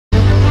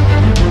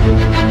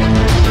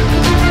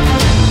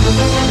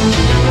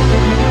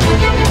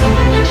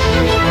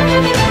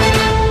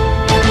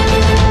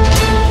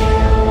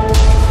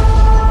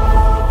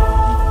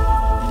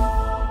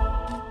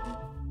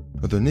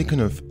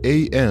Kalashnikov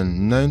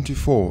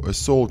AN-94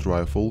 assault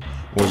rifle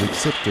was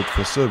accepted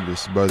for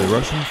service by the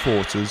Russian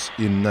forces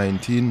in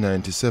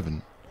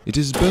 1997. It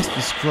is best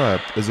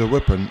described as a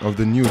weapon of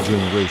the new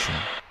generation.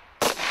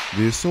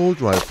 The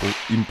assault rifle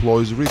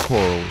employs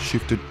recoil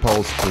shifted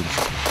pulse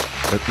principle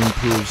that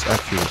improves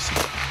accuracy.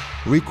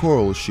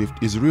 Recoil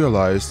shift is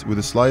realized with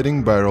a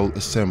sliding barrel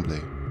assembly.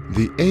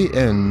 The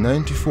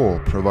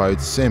AN-94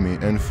 provides semi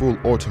and full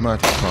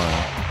automatic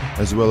fire,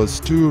 as well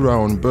as 2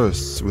 round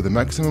bursts with a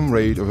maximum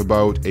rate of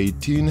about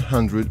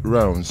 1800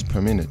 rounds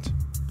per minute.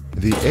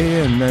 The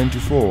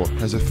AN-94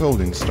 has a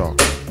folding stock.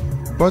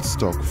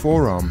 Buttstock,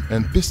 forearm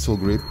and pistol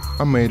grip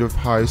are made of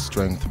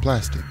high-strength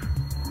plastic.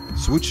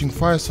 Switching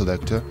fire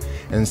selector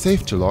and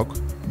safety lock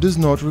does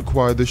not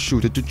require the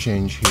shooter to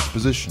change his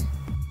position.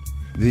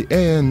 The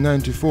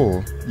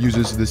AN-94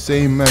 uses the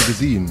same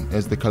magazine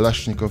as the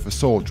Kalashnikov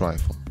assault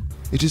rifle.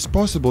 It is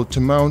possible to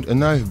mount a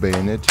knife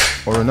bayonet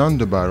or an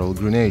underbarrel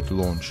grenade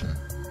launcher.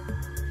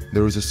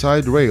 There is a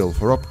side rail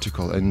for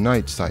optical and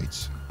night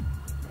sights.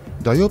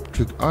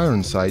 Dioptric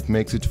iron sight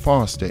makes it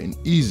faster and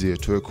easier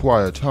to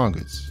acquire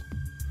targets.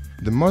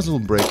 The muzzle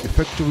brake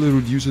effectively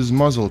reduces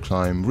muzzle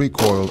climb,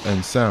 recoil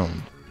and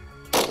sound.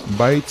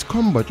 By its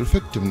combat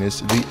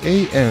effectiveness, the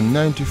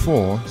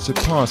AN-94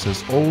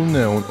 surpasses all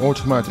known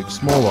automatic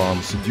small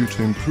arms due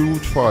to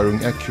improved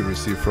firing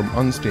accuracy from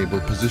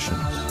unstable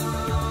positions.